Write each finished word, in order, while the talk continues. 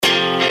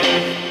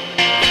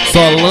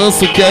Só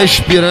lanço que as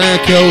piranha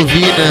quer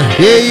ouvir, né?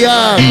 Ei,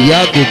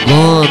 Yago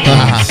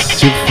Gomes,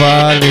 te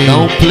fale, dá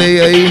um play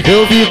aí.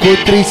 Eu fico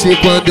triste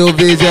quando eu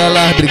vejo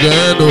elas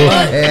brigando.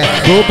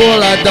 Tô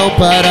boladão,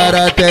 parar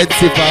até de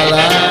se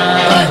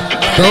falar.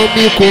 Tão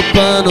me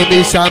culpando,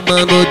 me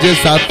chamando de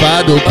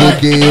safado,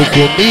 porque eu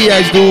comi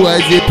as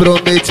duas e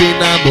prometi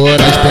namorar.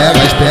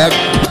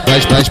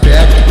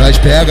 Nós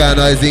pega,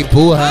 nós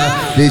empurra.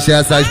 Deixa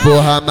essas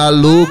porra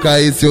maluca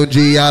e se um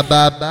dia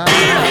babar,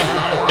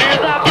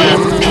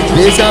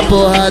 deixa a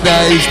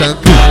porrada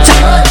estancar.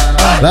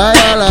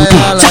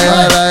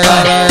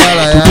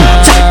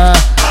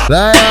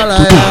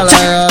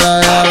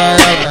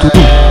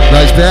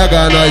 Nós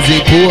pega, nós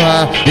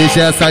empurra.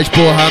 Deixa essas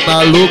porra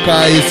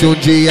maluca e se um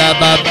dia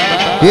babar.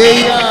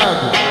 Ei,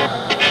 Yago,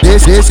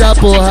 deixa a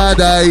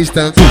porrada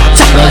estancar.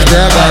 Nós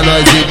pega,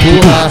 nós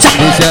empurra.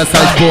 Deixa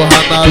essas porra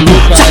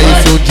maluca e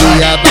se um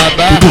dia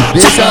babar,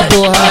 deixa a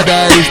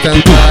porrada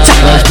estancar.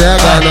 Nós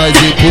pega, nós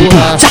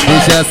empurra.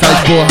 Deixa essas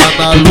porra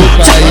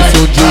maluca e se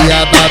um dia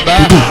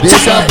babar,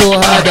 deixa a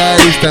porrada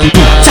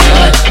estancar.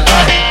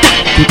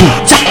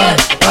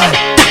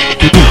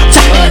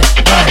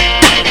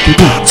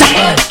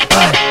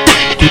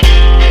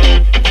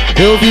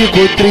 Eu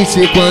fico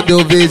triste quando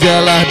eu vejo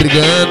elas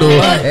brigando.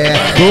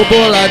 Tô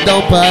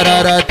boladão,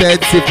 parar até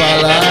de se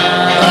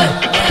falar.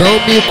 Tão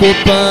me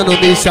culpando,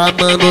 me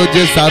chamando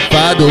de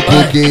safado,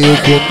 porque eu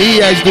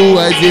comi as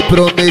duas e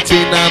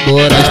prometi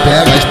namorar.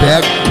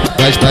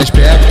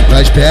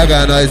 Nós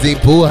pega, nós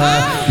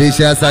empurra.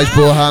 Deixa essas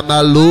porra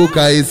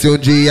maluca e se um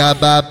dia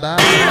babar,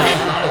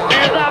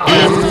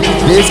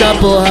 deixa a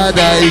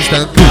porrada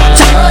estancar.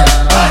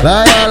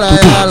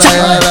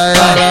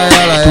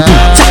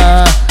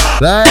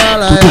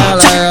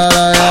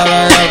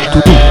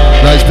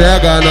 Nós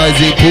pega, nós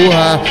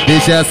empurra.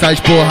 Deixa essas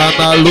porra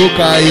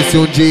maluca e se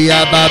um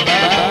dia babar.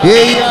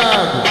 Ei,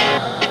 Yago,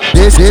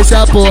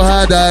 deixa a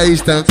porrada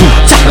estancar.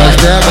 Nós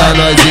pega,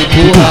 nós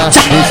empurra.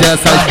 Deixa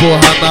essas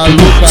porra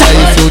maluca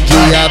e se um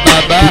dia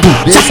babar,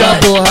 deixa a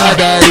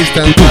porrada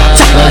estancar.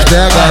 Nós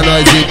pega,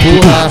 nós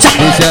empurra.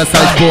 Deixa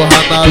essas porra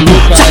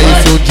maluca e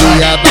se um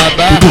dia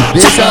babar,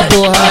 deixa a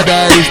porrada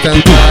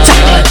estancar.